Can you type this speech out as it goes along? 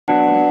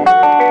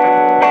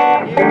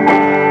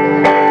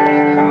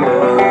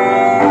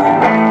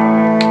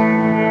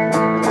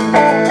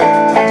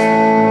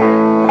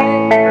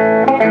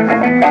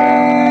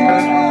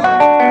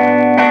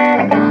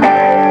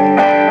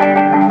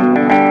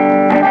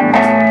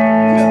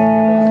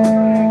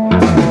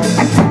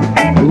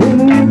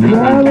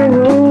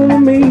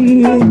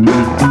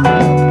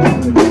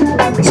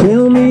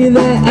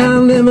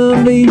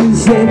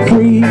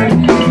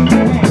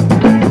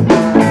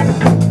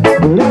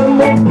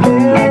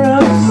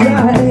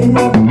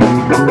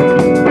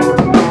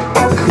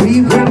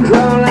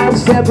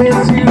step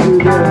into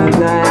the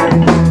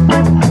night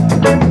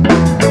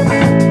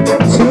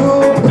to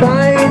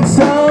find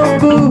some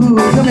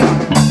booze.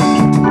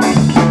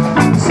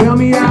 Tell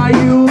me, are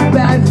you a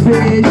bad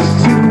fish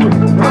too?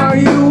 Are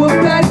you a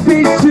bad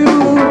fish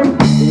too?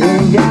 You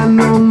ain't got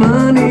no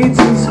money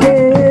to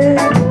spend.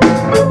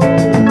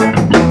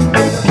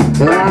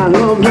 I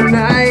hope the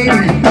night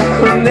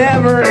will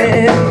never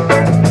end.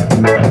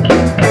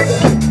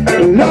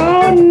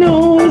 Lord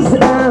knows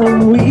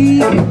I'm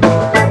weak.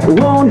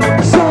 Won't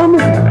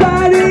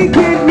somebody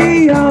get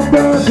me off of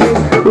this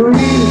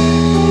reef?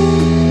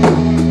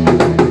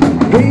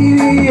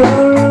 Baby,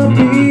 you're a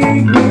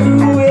big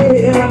blue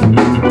whale.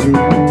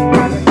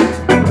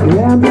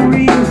 I'm the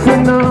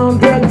reason all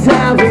the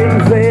time we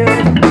fail.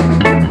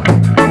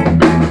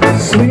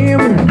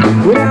 Swim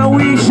when I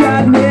wish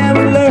I'd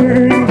never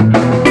learned.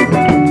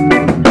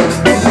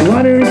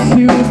 Water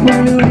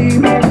super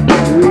deep.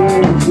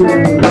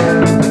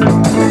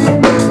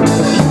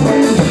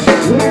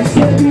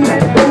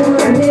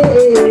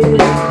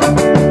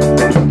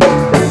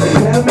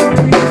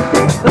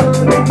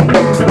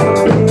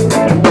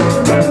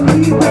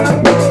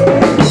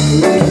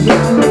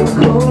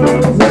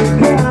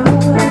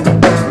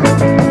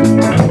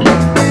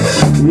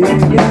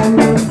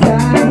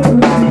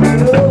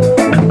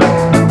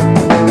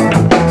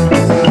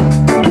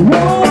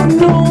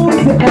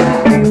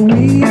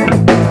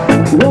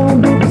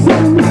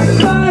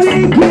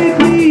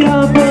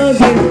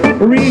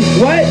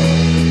 What?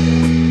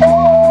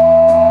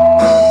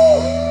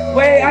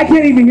 Wait, I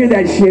can't even hear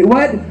that shit.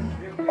 What?